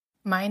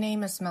My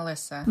name is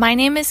Melissa. My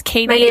name is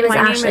Katie. My name is My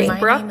Ashley. name is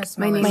Brooke.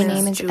 My name is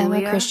Emma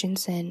Julia.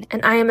 Christensen.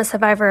 And I am a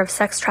survivor of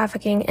sex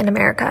trafficking in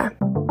America.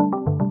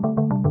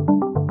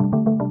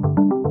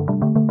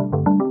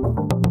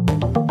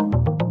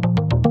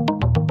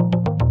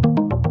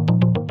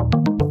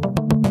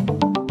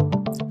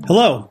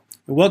 Hello,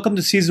 and welcome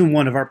to Season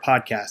 1 of our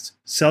podcast,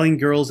 Selling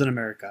Girls in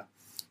America.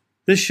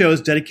 This show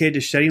is dedicated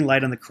to shedding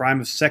light on the crime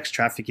of sex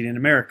trafficking in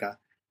America.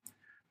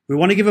 We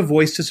want to give a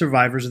voice to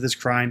survivors of this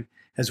crime,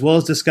 as well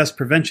as discuss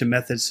prevention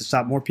methods to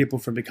stop more people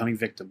from becoming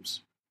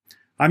victims.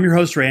 I'm your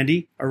host,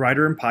 Randy, a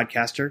writer and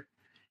podcaster,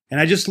 and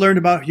I just learned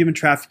about human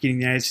trafficking in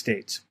the United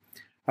States.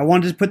 I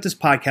wanted to put this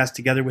podcast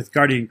together with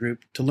Guardian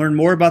Group to learn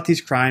more about these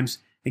crimes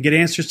and get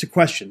answers to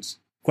questions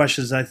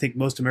that I think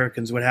most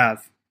Americans would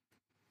have.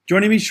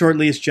 Joining me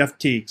shortly is Jeff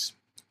Teagues,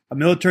 a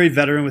military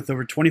veteran with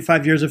over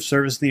 25 years of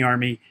service in the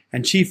Army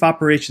and Chief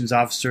Operations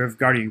Officer of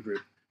Guardian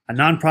Group, a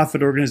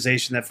nonprofit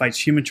organization that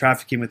fights human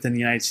trafficking within the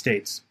United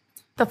States.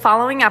 The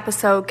following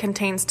episode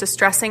contains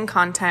distressing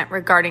content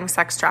regarding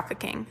sex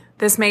trafficking.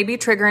 This may be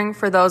triggering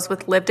for those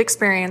with lived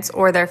experience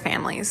or their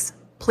families.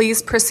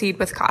 Please proceed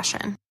with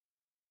caution.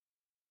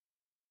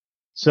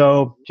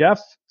 So,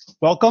 Jeff,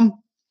 welcome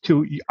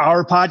to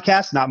our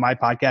podcast, not my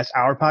podcast,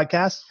 our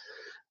podcast.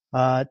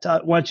 Why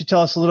don't you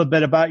tell us a little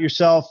bit about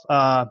yourself?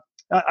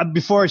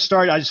 Before I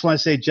start, I just want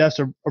to say Jeff's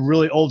a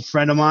really old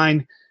friend of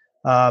mine,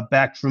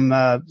 back from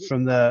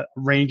the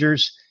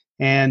Rangers,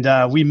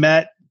 and we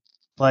met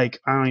I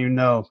don't even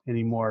know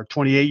anymore,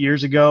 28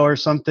 years ago or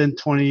something,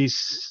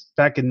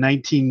 back in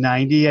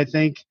 1990, I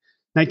think,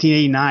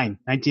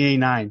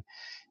 1989,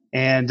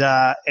 and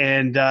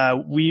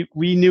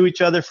we knew each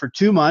other for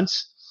 2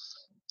 months.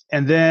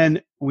 And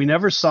then we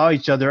never saw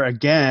each other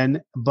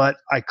again, but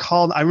I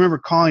remember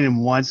calling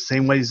him once,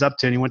 saying what he's up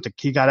to, and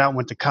he got out and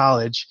went to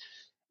college.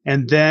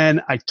 And then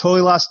I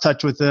totally lost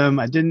touch with him.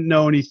 I didn't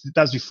know anything.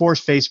 That was before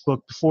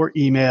Facebook, before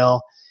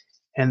email.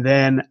 And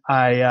then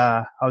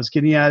I was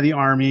getting out of the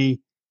Army,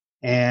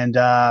 and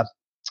I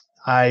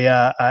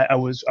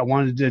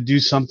wanted to do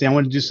something. I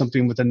wanted to do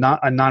something with a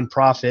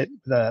nonprofit,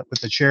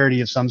 with a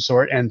charity of some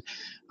sort. And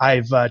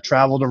I've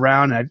traveled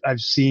around.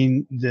 I've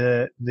seen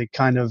the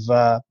kind of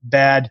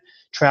bad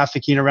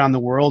trafficking around the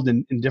world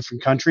in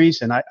different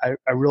countries, and it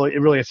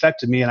really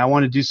affected me. And I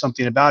want to do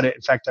something about it.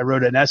 In fact, I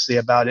wrote an essay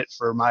about it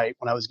when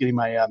I was getting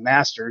my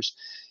master's.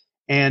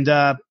 And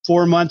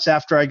 4 months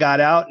after I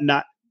got out,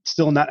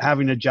 still not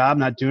having a job,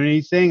 not doing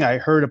anything, I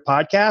heard a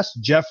podcast.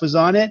 Jeff was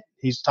on it.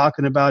 He's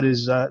talking about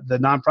the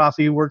nonprofit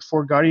he worked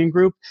for, Guardian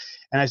Group.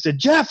 And I said,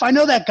 Jeff, I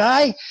know that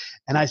guy.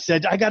 And I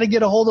said, I got to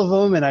get a hold of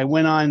him. And I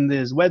went on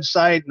his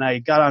website, and I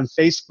got on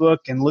Facebook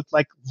and looked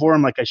for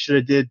him like I should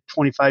have did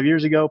 25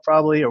 years ago,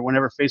 probably, or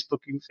whenever Facebook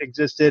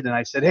existed. And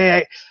I said,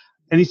 hey,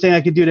 anything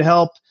I could do to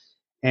help?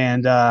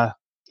 And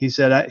he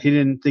said he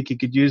didn't think he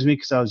could use me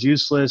because I was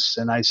useless.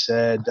 And I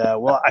said,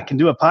 well, I can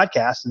do a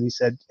podcast. And he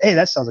said, hey,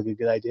 that sounds like a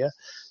good idea.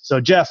 So,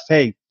 Jeff,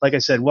 hey, like I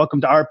said, welcome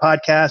to our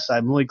podcast.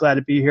 I'm really glad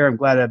to be here. I'm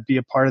glad to be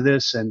a part of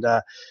this. And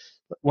why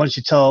don't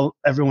you tell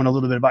everyone a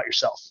little bit about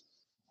yourself?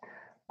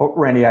 Well,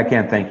 Randy, I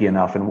can't thank you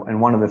enough.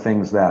 And one of the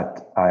things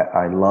that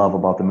I love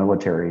about the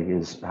military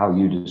is how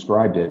you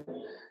described it.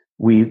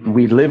 We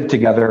lived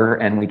together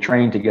and we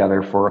trained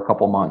together for a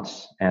couple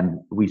months. And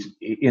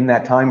in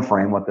that time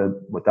frame, what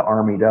the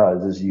Army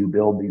does is you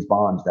build these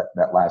bonds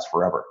that last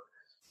forever.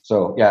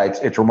 So yeah,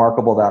 it's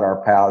remarkable that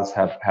our paths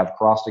have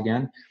crossed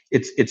again.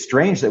 It's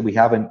strange that we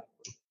haven't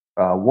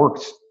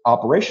worked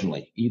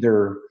operationally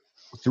either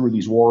through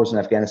these wars in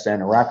Afghanistan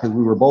and Iraq, because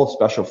we were both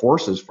special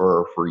forces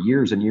for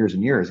years and years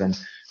and years, and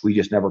we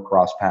just never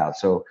crossed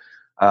paths. So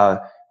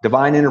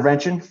divine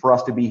intervention for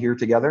us to be here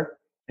together.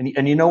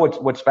 And you know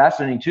what's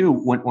fascinating too,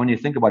 when you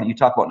think about it, you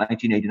talk about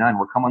 1989,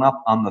 we're coming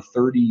up on the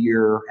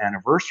 30-year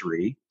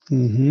anniversary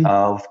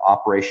of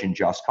Operation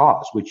Just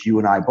Cause, which you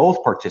and I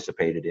both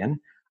participated in.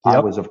 Yep. I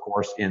was, of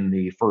course, in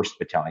the 1st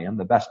Battalion,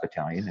 the best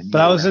battalion.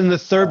 But I was in the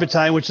 3rd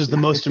Battalion, which is the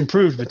most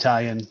improved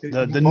battalion,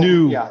 the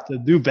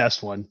new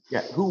best one.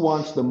 Yeah, who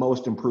wants the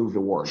most improved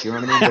award? You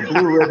know what I mean? The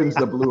blue ribbon's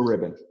the blue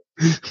ribbon.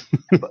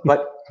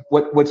 But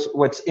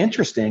what's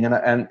interesting,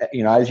 and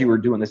you know, as you were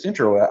doing this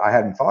intro, I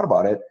hadn't thought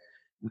about it.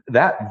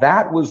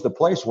 That was the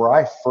place where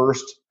I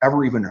first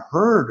ever even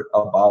heard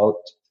about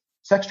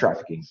sex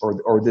trafficking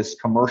or this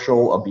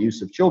commercial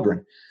abuse of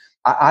children.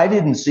 I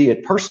didn't see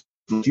it personally.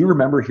 Do you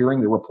remember hearing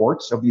the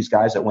reports of these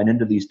guys that went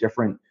into these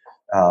different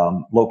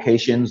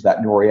locations that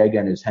Noriega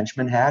and his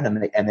henchmen had,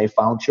 and they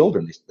found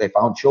children? They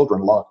found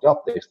children locked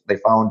up. They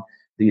found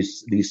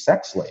these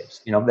sex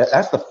slaves. You know,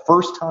 that's the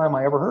first time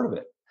I ever heard of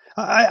it.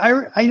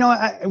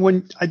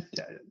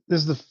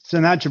 So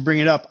now to bring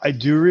it up, I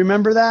do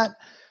remember that,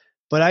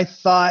 but I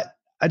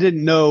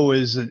didn't know it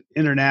was an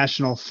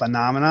international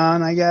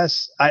phenomenon. I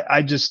guess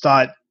I just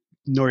thought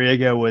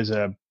Noriega was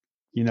a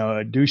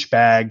a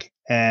douchebag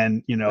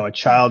and, a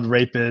child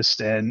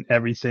rapist and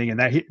everything.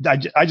 And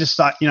I just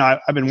thought,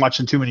 I've been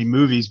watching too many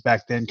movies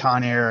back then,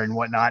 Con Air and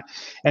whatnot.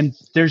 And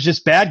there's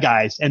just bad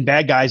guys, and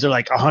bad guys are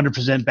like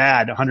 100%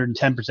 bad,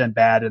 110%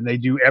 bad. And they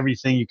do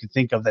everything you could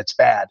think of that's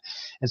bad.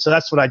 And so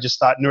that's what I just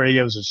thought.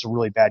 Noriega was just a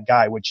really bad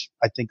guy, which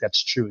I think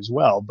that's true as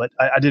well. But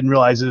I didn't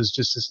realize it was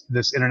just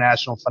this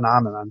international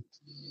phenomenon.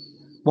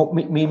 Well,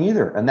 me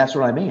neither. And that's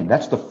what I mean.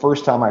 That's the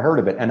first time I heard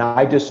of it. And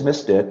I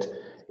dismissed it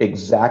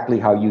exactly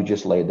how you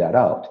just laid that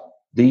out.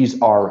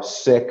 These are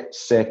sick,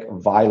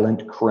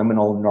 violent,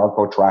 criminal,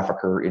 narco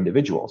trafficker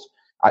individuals.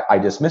 I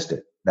dismissed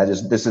it.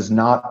 This is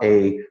not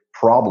a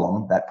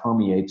problem that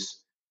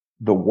permeates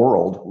the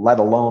world, let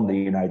alone the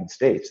United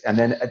States. And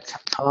then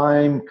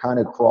time kind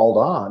of crawled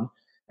on,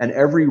 and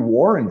every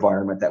war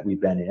environment that we've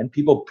been in,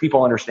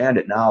 people understand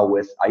it now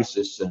with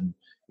ISIS and,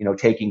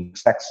 taking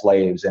sex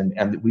slaves,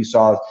 and we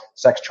saw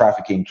sex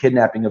trafficking,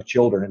 kidnapping of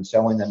children and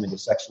selling them into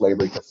sex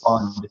slavery to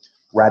fund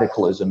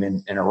radicalism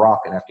in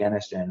Iraq and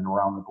Afghanistan and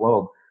around the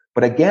globe.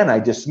 But again, I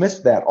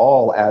dismissed that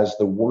all as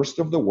the worst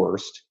of the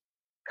worst,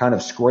 kind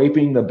of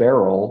scraping the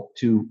barrel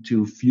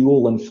to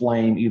fuel and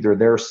flame either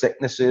their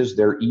sicknesses,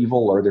 their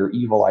evil, or their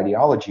evil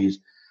ideologies.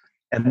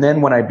 And then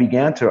when I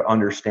began to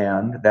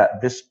understand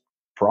that this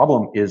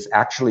problem is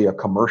actually a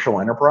commercial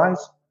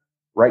enterprise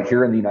right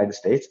here in the United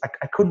States,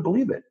 I couldn't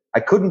believe it. I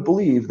couldn't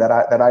believe that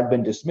I'd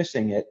been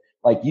dismissing it,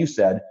 like you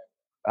said.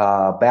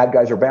 Bad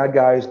guys are bad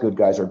guys, good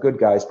guys are good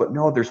guys. But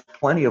no, there's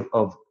plenty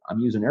of I'm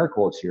using air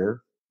quotes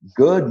here,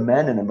 good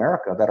men in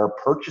America that are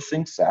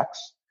purchasing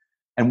sex.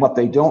 And what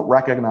they don't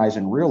recognize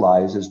and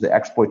realize is the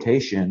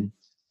exploitation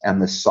and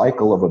the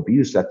cycle of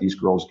abuse that these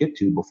girls get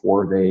to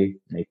before they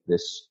make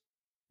this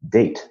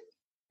date.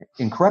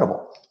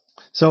 Incredible.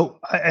 So,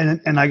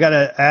 and I got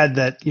to add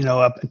that,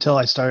 up until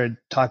I started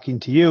talking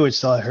to you, it's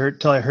till I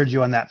heard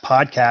you on that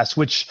podcast,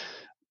 which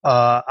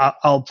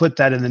I'll put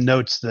that in the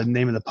notes, the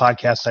name of the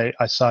podcast.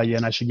 I saw you,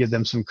 and I should give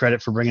them some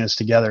credit for bringing us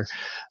together.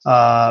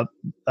 I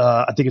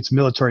think it's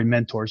Military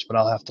Mentors, but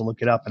I'll have to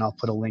look it up, and I'll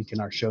put a link in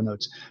our show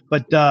notes.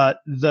 But I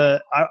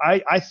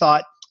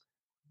thought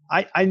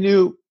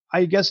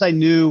I guess I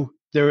knew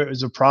there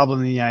was a problem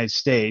in the United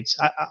States.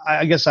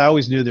 I guess I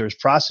always knew there was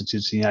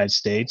prostitutes in the United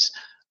States.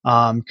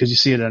 Because you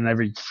see it on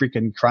every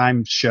freaking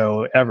crime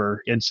show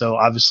ever, and so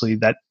obviously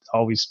that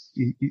always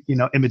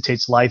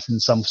imitates life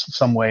in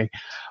some way.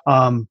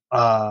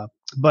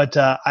 But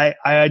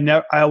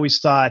I always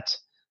thought,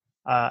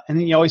 and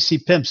then you always see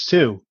pimps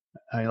too,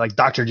 like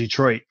Dr.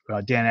 Detroit,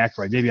 Dan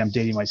Aykroyd. Maybe I'm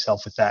dating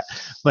myself with that,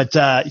 but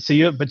you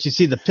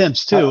see the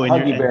pimps too.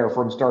 Huggy Bear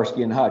from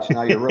Starsky and Hutch.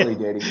 Now you're really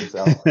dating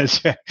yourself.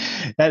 That's right.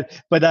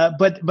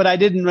 But I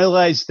didn't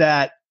realize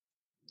that.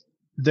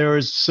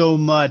 There's so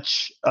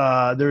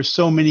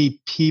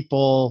many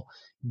people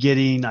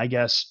getting, I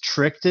guess,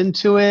 tricked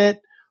into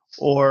it,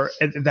 or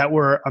that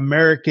were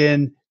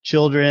American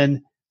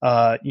children,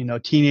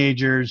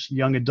 teenagers,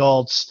 young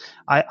adults.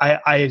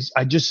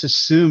 I just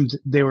assumed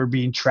they were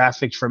being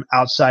trafficked from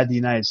outside the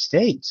United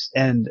States.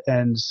 And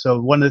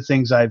so one of the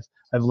things I've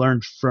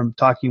learned from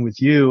talking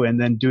with you, and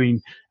then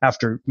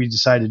after we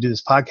decided to do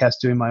this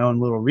podcast, doing my own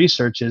little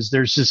research, is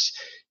there's just,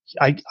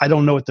 I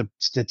don't know what the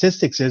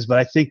statistics is, but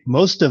I think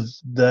most of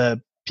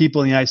the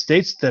people in the United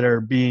States that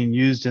are being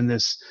used in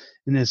this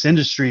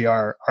industry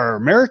are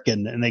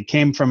American, and they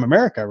came from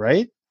America,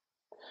 right?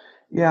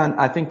 Yeah, and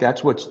I think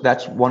that's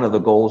one of the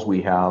goals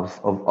we have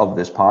of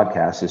this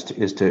podcast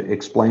is to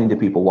explain to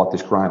people what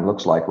this crime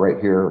looks like right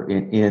here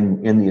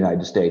in the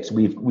United States.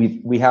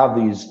 We have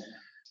these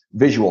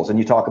visuals, and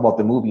you talk about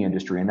the movie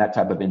industry and that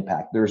type of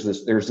impact. There's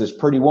this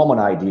Pretty Woman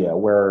idea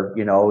where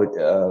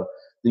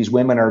these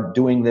women are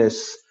doing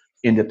this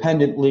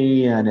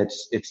independently, and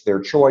it's their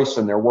choice,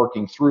 and they're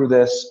working through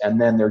this,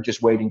 and then they're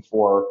just waiting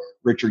for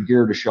Richard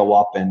Gere to show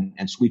up and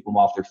sweep them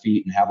off their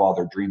feet and have all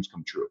their dreams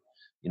come true.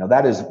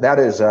 That is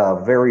a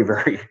very,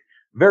 very,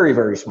 very,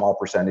 very small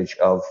percentage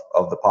of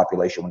the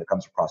population when it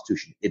comes to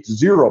prostitution.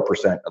 It's 0%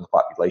 of the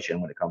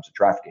population when it comes to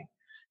trafficking.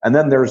 And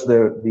then there's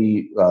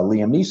the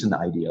Liam Neeson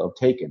idea of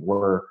Taken,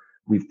 where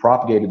we've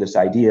propagated this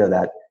idea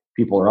that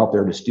people are out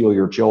there to steal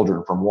your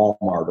children from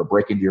Walmart or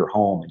break into your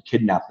home and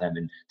kidnap them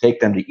and take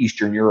them to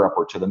Eastern Europe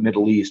or to the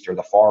Middle East or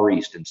the Far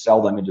East and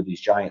sell them into these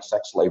giant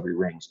sex slavery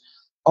rings.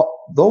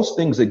 Those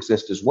things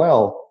exist as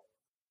well,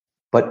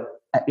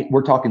 but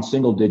we're talking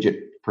single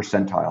digit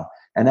percentile.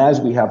 And as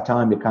we have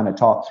time to kind of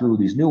talk through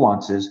these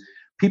nuances,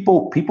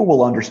 people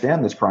will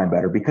understand this crime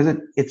better, because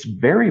it's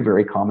very,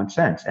 very common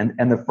sense.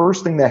 And the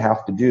first thing they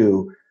have to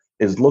do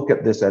is look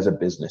at this as a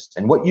business.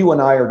 And what you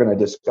and I are going to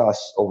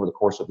discuss over the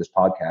course of this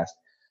podcast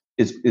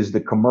is the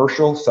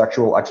commercial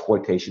sexual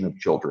exploitation of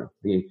children.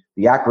 The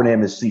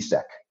acronym is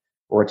CSEC,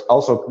 or it's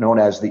also known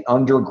as the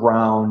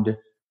underground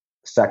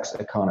sex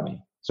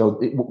economy.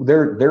 So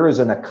there is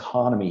an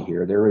economy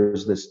here. There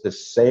is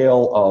this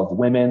sale of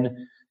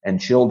women and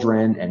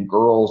children and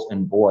girls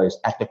and boys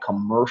at the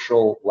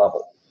commercial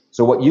level.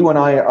 So what you and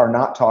I are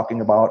not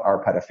talking about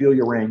are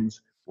pedophilia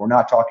rings. We're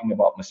not talking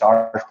about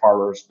massage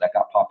parlors that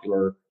got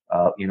popular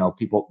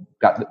People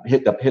got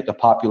hit the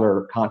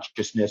popular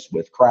consciousness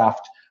with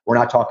craft. We're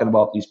not talking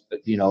about these,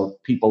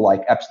 people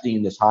like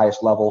Epstein, this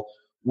highest level.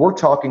 We're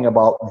talking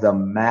about the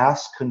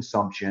mass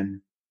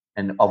consumption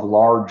and of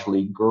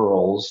largely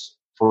girls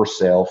for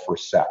sale for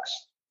sex,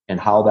 and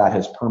how that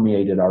has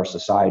permeated our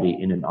society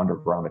in an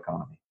underground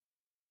economy.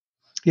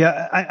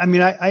 Yeah,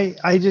 when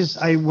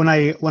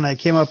I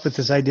came up with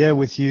this idea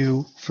with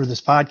you for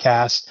this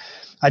podcast,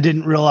 I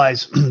didn't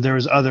realize there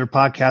was other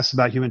podcasts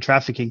about human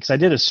trafficking, because I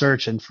did a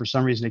search and for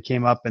some reason it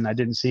came up and I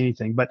didn't see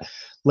anything. But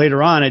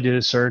later on I did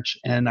a search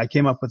and I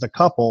came up with a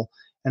couple,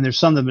 and there's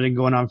some that have been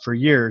going on for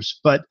years.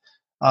 But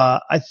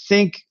I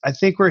think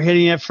we're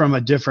hitting it from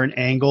a different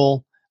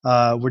angle.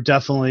 We're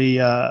definitely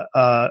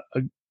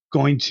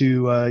going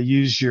to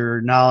use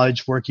your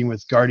knowledge working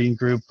with Guardian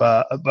Group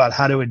about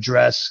how to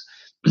address.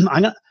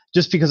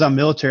 Just because I'm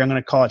military, I'm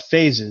going to call it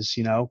phases,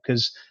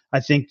 because I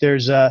think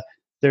there's a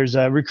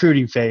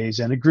recruiting phase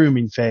and a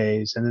grooming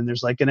phase, and then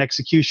there's like an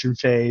execution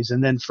phase,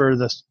 and then for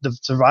the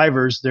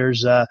survivors,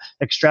 there's a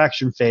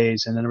extraction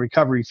phase and then a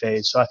recovery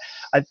phase. So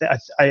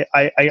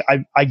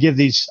I give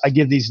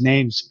these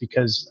names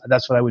because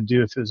that's what I would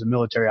do if it was a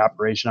military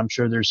operation. I'm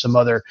sure there's some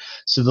other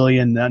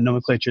civilian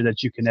nomenclature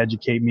that you can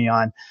educate me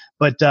on,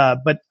 but I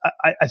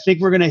think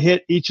we're going to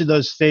hit each of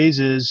those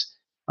phases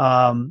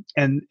and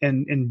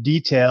in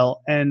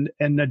detail and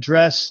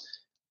address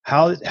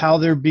how it's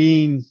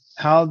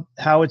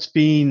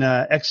being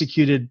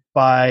executed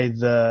by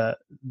the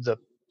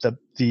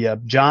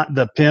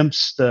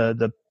pimps,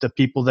 the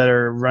people that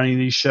are running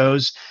these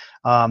shows,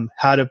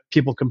 how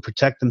people can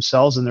protect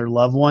themselves and their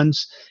loved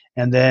ones,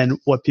 and then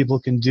what people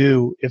can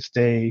do if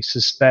they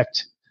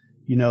suspect,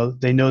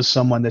 they know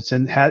someone that's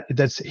in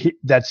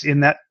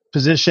that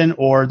position,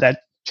 or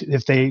that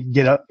if they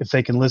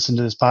can listen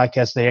to this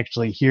podcast, they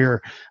actually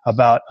hear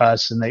about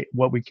us and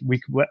what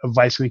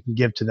advice we can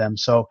give to them.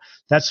 So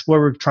that's where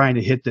we're trying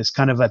to hit this,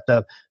 kind of at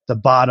the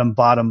bottom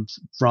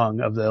rung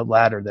of the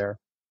ladder there.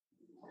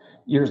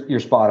 You're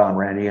spot on,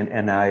 Randy.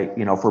 And I,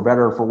 for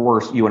better or for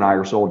worse, you and I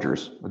are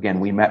soldiers. Again,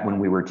 we met when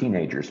we were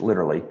teenagers,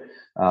 literally.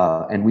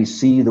 And we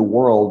see the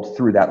world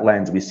through that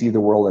lens. We see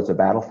the world as a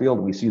battlefield.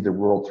 We see the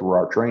world through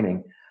our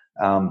training.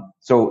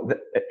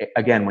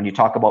 Again, when you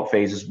talk about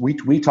phases,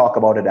 we talk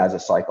about it as a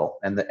cycle,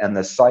 and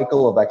the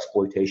cycle of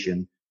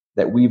exploitation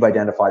that we've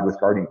identified with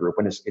Guardian Group,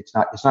 and it's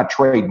not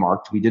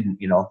trademarked. We didn't,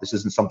 this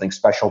isn't something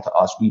special to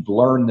us. We've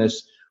learned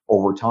this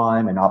over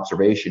time and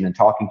observation and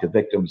talking to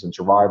victims and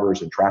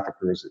survivors and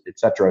traffickers, et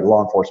cetera,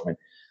 law enforcement.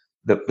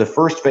 The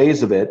first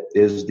phase of it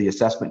is the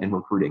assessment and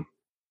recruiting.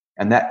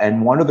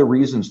 And one of the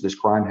reasons this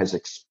crime has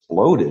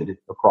exploded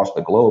across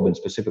the globe, and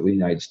specifically the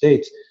United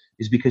States,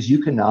 is because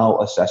you can now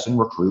assess and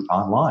recruit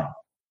online.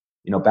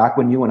 Back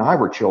when you and I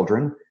were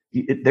children,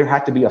 there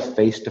had to be a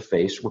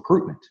face-to-face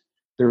recruitment.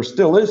 There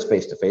still is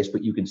face-to-face,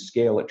 but you can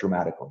scale it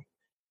dramatically.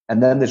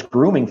 And then this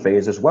grooming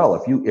phase as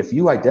well. If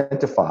you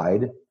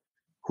identified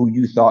who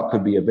you thought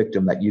could be a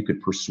victim that you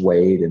could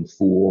persuade and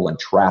fool and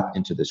trap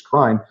into this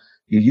crime,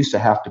 you used to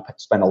have to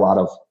spend a lot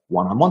of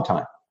one-on-one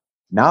time.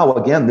 Now,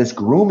 again, this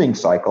grooming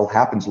cycle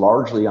happens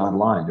largely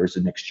online. There's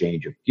an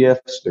exchange of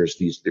gifts. There's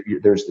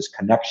this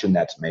connection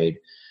that's made.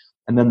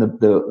 And then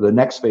the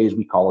next phase,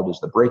 we call it, is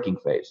the breaking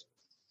phase.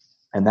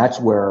 And that's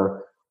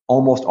where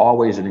almost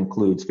always it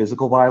includes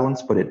physical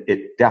violence, but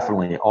it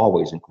definitely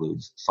always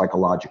includes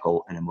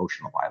psychological and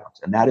emotional violence.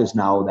 And that is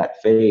now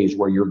that phase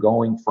where you're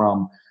going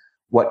from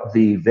what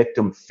the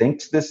victim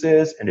thinks this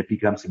is, and it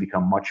becomes to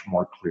become much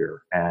more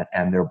clear.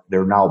 And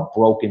they're now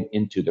broken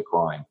into the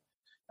crime.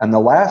 And the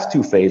last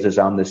two phases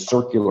on this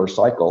circular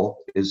cycle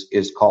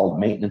is called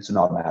maintenance and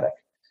automatic.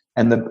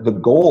 And the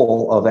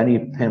goal of any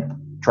pimp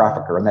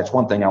trafficker, and that's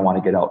one thing I want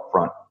to get out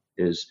front,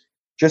 is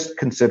just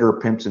consider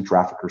pimps and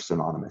traffickers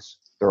synonymous.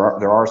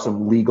 There are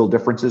some legal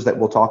differences that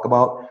we'll talk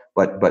about,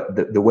 but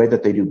the way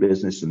that they do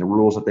business and the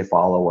rules that they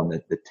follow and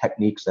the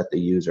techniques that they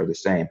use are the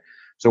same.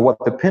 So what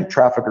the pimp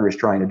trafficker is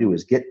trying to do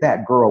is get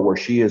that girl where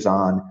she is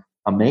on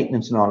a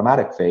maintenance and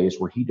automatic phase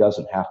where he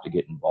doesn't have to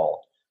get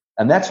involved.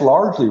 And that's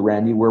largely,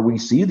 Randy, where we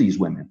see these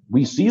women.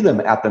 We see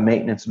them at the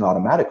maintenance and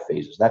automatic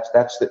phases. That's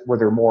where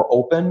they're more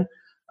open.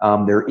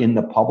 They're in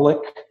the public.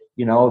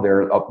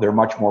 They're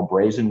much more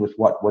brazen with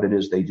what it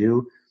is they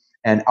do.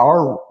 And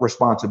our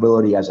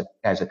responsibility as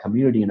a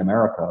community in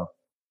America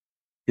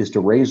is to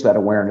raise that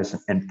awareness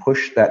and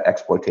push that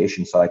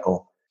exploitation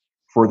cycle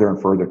further and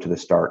further to the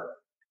start.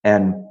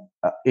 And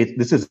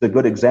this is a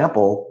good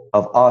example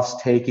of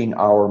us taking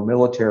our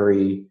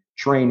military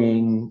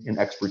training and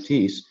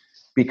expertise,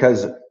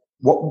 because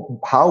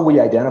how we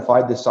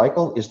identified this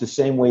cycle is the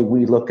same way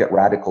we look at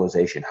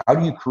radicalization. How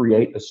do you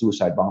create a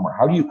suicide bomber?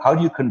 How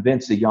do you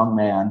convince a young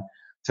man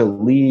to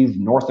leave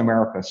North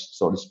America,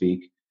 so to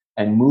speak,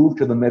 and move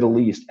to the Middle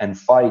East and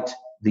fight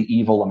the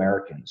evil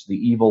Americans, the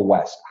evil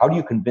West? How do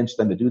you convince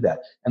them to do that?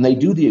 And they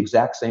do the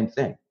exact same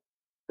thing.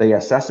 They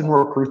assess and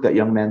recruit that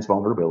young man's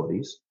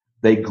vulnerabilities.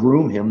 They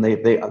groom him.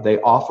 They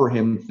offer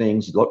him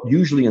things,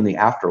 usually in the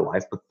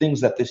afterlife, but things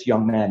that this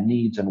young man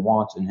needs and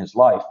wants in his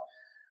life.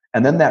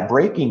 And then that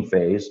breaking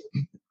phase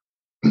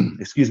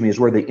is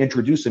where they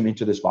introduce them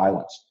into this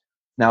violence.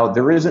 Now,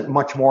 there isn't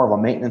much more of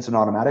a maintenance and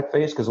automatic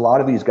phase, because a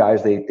lot of these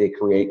guys, they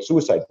create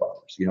suicide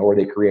bombers, or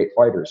they create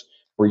fighters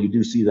where you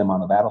do see them on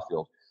the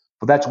battlefield.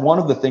 But that's one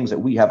of the things that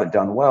we haven't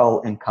done well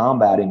in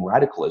combating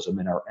radicalism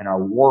in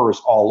our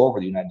wars all over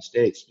the United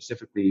States,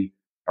 specifically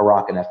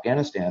Iraq and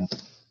Afghanistan.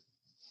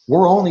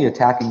 We're only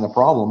attacking the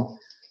problem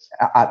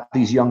at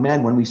these young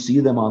men when we see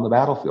them on the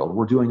battlefield.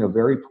 We're doing a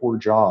very poor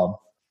job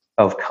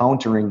of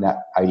countering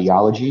that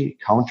ideology,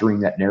 countering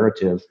that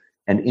narrative,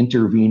 and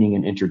intervening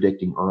and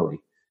interdicting early.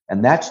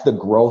 And that's the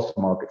growth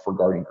market for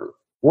Guardian Group.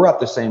 We're at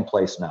the same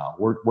place now.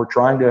 We're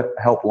trying to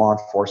help law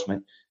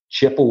enforcement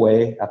chip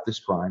away at this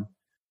crime,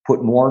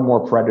 put more and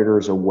more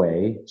predators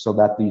away so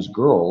that these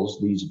girls,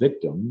 these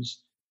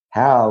victims,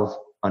 have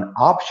an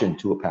option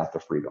to a path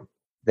of freedom.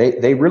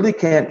 They really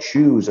can't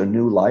choose a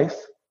new life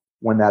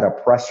when that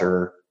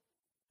oppressor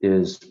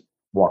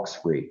walks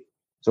free.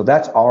 So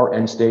that's our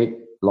end state,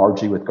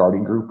 largely with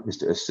Guardian Group, is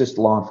to assist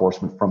law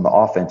enforcement from the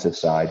offensive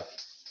side,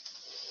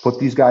 put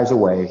these guys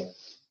away,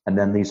 and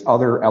then these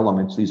other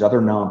elements, these other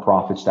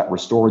nonprofits that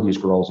restore these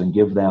girls and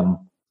give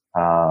them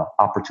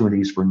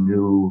opportunities for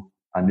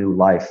a new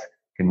life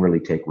can really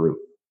take root.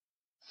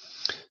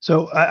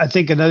 So I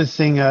think another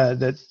thing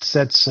that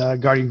sets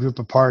Guardian Group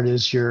apart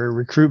is your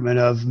recruitment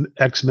of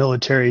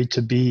ex-military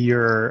to be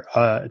your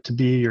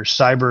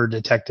cyber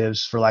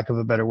detectives, for lack of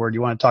a better word.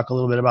 You want to talk a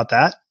little bit about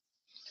that?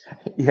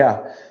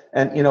 Yeah.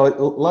 And,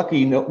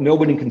 lucky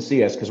nobody can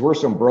see us because we're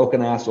some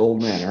broken ass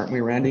old men, aren't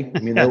we, Randy? I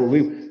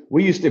mean,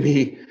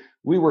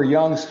 we were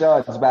young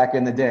studs back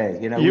in the day.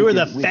 You were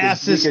the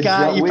fastest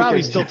guy. You're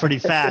probably still pretty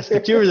fast,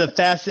 but you were the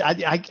fastest.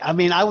 I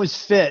mean, I was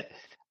fit.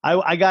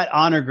 I got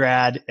honor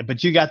grad,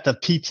 but you got the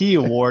PT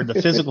award,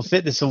 the physical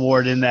fitness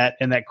award in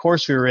that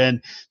course we were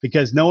in,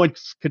 because no one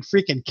could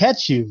freaking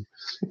catch you.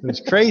 It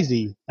was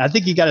crazy. I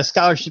think you got a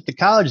scholarship to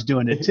college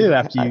doing it too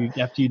after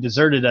you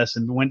deserted us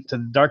and went to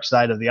the dark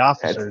side of the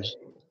officers.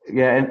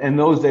 Yeah, and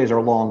those days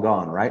are long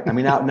gone, right? I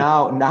mean,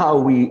 now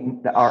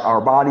our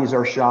bodies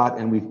are shot,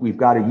 and we've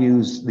got to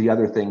use the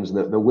other things,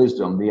 the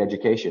wisdom, the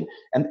education,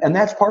 and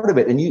that's part of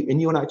it. And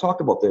you and I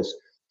talked about this.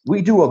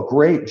 We do a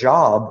great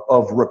job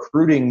of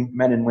recruiting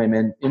men and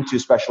women into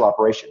special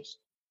operations,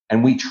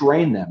 and we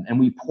train them, and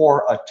we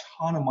pour a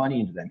ton of money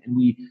into them, and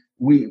we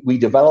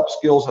develop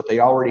skills that they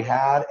already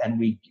had, and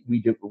we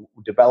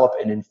develop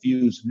and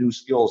infuse new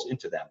skills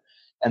into them,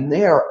 and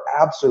they are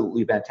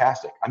absolutely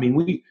fantastic. I mean,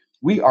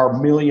 we are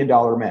 $1 million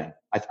men.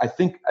 I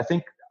think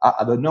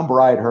the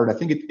number I had heard, I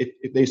think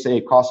they say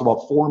it costs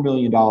about $4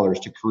 million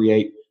to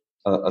create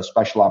a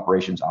special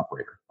operations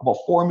operator. About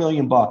 $4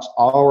 million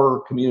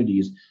our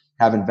communities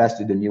have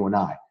invested in you and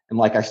I. And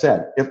like I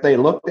said, if they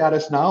looked at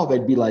us now,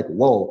 they'd be like,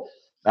 "Whoa,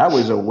 that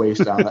was a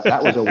waste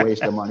that was a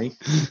waste of money."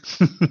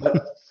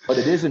 But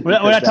it isn't. We're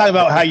not talking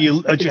about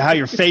how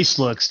your face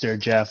looks there,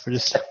 Jeff.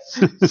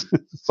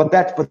 But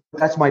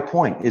that's my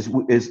point.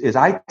 Is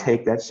I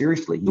take that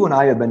seriously. You and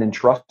I have been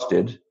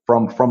entrusted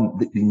from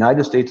the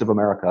United States of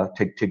America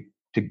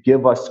to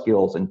give us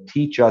skills and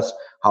teach us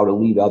how to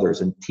lead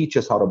others and teach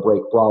us how to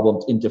break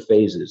problems into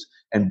phases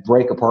and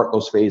break apart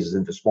those phases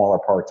into smaller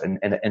parts and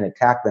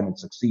attack them and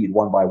succeed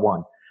one by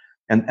one.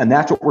 And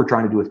that's what we're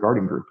trying to do with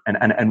Guardian Group.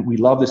 And we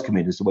love this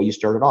community. It's the way you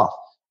started off.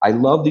 I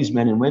love these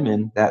men and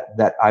women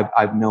that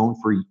I've known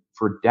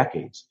for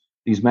decades.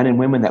 These men and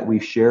women that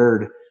we've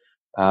shared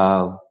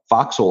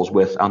foxholes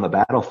with on the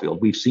battlefield.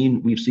 We've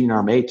seen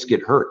our mates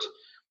get hurt.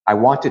 I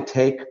want to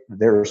take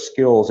their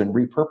skills and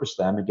repurpose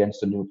them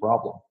against a new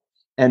problem.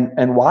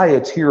 And why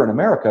it's here in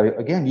America,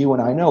 again, you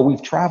and I know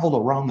we've traveled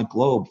around the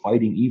globe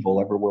fighting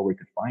evil everywhere we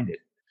could find it.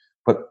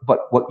 But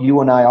what you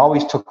and I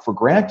always took for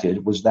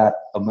granted was that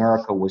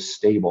America was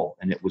stable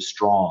and it was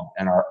strong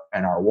and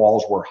our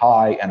walls were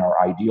high and our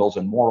ideals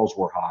and morals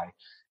were high.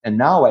 And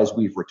now as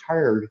we've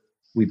retired,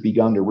 we've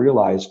begun to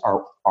realize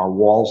our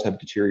walls have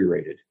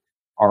deteriorated.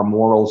 Our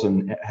morals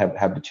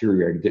have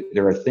deteriorated.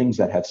 There are things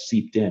that have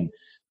seeped in.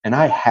 And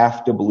I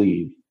have to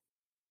believe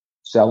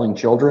selling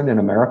children in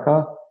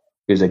America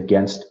is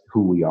against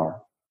who we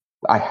are.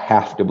 I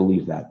have to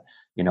believe that,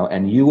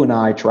 and you and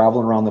I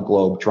traveling around the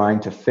globe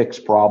trying to fix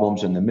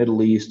problems in the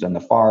Middle East and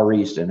the Far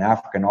East and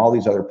Africa and all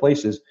these other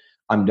places.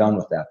 I'm done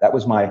with that. That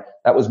was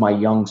my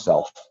young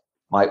self.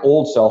 My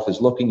old self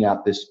is looking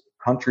at this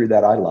country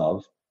that I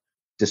love,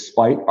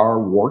 despite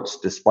our warts,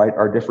 despite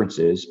our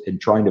differences,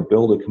 and trying to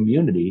build a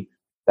community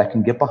that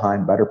can get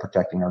behind better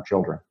protecting our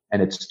children.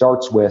 And it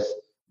starts with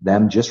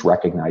them just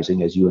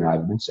recognizing, as you and I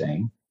have been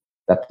saying,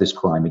 that this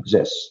crime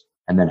exists,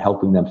 and then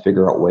helping them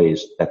figure out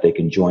ways that they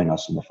can join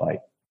us in the fight.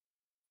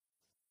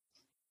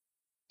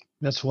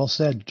 That's well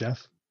said,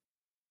 Jeff.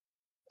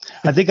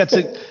 I think that's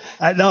it.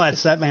 I know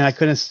that's that, man.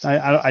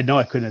 I know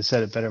I couldn't have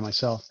said it better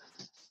myself.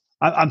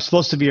 I'm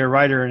supposed to be a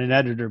writer and an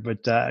editor,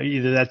 but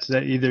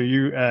either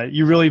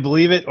you really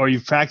believe it or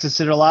you've practiced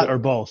it a lot, or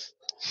both.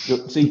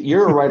 See,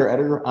 you're a writer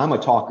editor. I'm a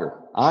talker.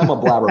 I'm a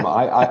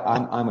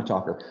blabbermouth. I'm a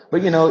talker.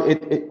 But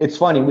it's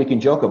funny. We can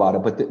joke about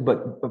it,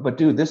 but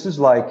dude, this is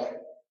my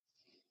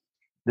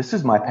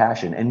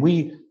passion. And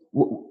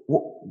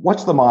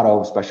what's the motto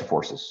of Special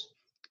Forces?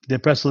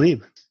 Depress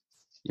libre.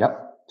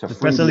 Yep. To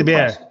Depress free the libre.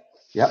 oppressed.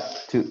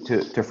 Yep.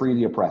 To free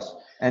the oppressed.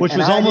 Which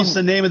was almost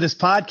the name of this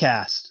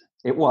podcast.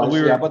 It was.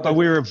 But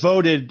we were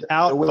voted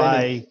out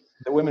by.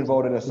 The women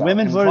voted us out.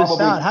 Women voted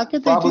us out. How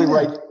could they do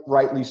that?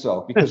 Rightly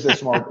so, because they're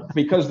smart.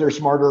 Because they're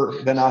smarter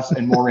than us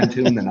and more in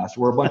tune than us.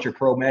 We're a bunch of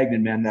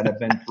Cro-Magnon men that have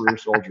been career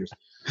soldiers.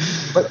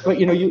 But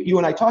you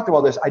and I talked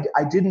about this.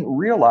 I didn't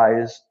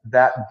realize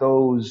that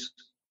those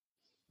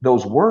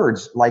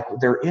words, like,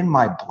 they're in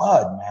my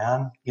blood,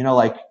 man.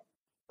 Like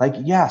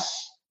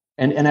yes.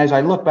 And as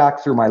I look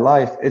back through my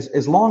life,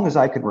 as long as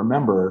I can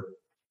remember,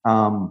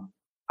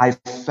 I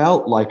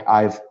felt like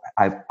I've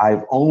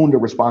owned a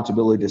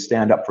responsibility to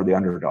stand up for the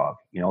underdog,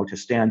 to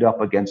stand up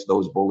against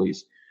those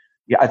bullies.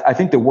 Yeah, I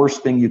think the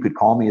worst thing you could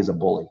call me is a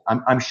bully.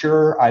 I'm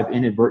sure I've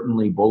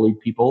inadvertently bullied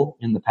people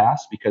in the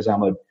past because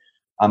I'm a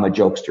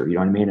jokester, you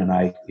know what I mean? And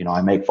I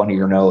make fun of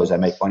your nose, I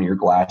make fun of your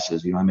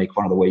glasses, I make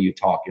fun of the way you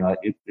talk,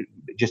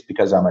 just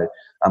because I'm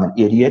an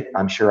idiot.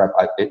 I'm sure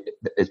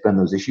it's been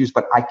those issues,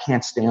 but I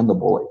can't stand the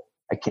bully.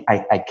 I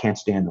can't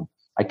stand them.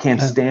 I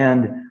can't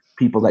stand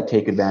people that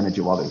take advantage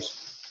of others.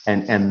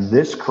 And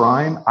this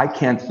crime, I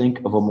can't think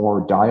of a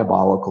more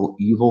diabolical,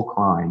 evil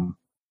crime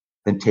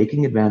than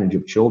taking advantage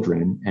of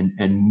children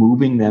and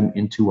moving them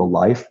into a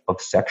life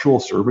of sexual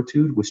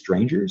servitude with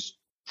strangers.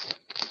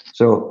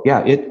 So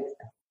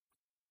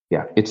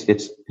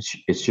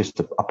it's just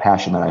a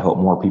passion that I hope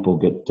more people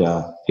get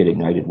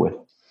ignited with.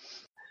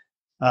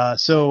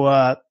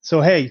 So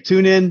hey,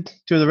 tune in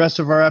to the rest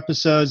of our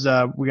episodes.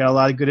 We got a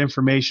lot of good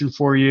information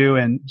for you,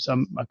 and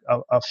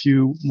a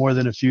few, more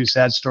than a few,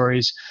 sad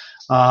stories.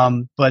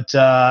 But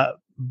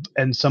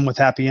some with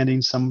happy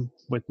endings, some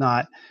with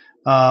not.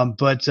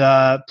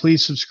 But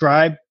please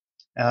subscribe,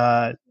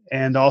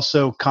 and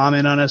also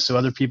comment on us so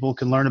other people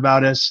can learn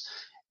about us.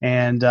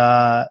 And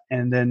also,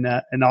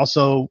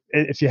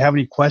 if you have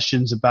any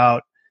questions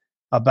about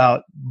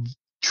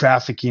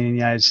trafficking in the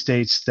United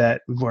States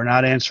that we're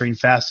not answering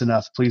fast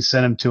enough, please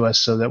send them to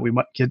us so that we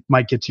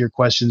might get to your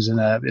questions in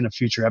a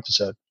future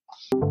episode.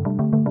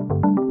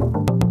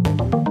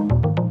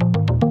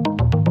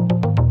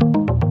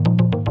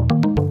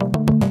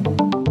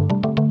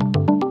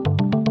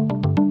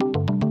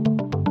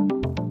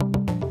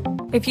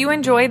 If you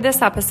enjoyed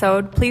this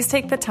episode, please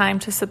take the time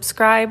to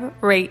subscribe,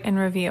 rate, and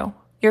review.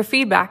 Your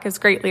feedback is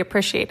greatly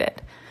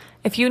appreciated.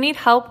 If you need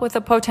help with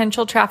a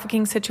potential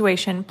trafficking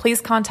situation,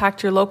 please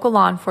contact your local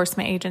law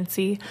enforcement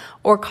agency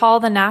or call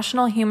the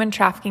National Human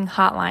Trafficking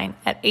Hotline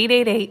at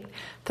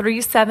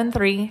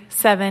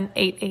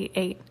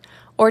 888-373-7888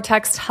 or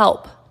text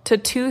HELP to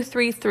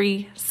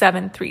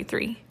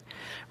 233-733.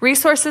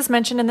 Resources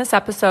mentioned in this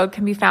episode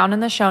can be found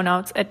in the show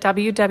notes at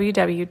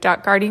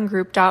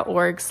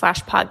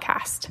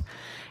www.guardiangroup.org/podcast.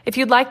 If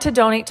you'd like to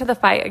donate to the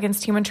fight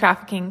against human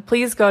trafficking,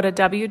 please go to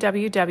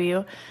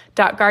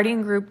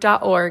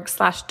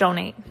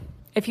www.guardiangroup.org/donate.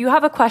 If you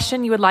have a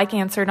question you would like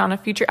answered on a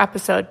future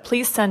episode,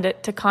 please send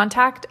it to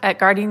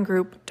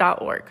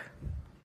contact@guardiangroup.org.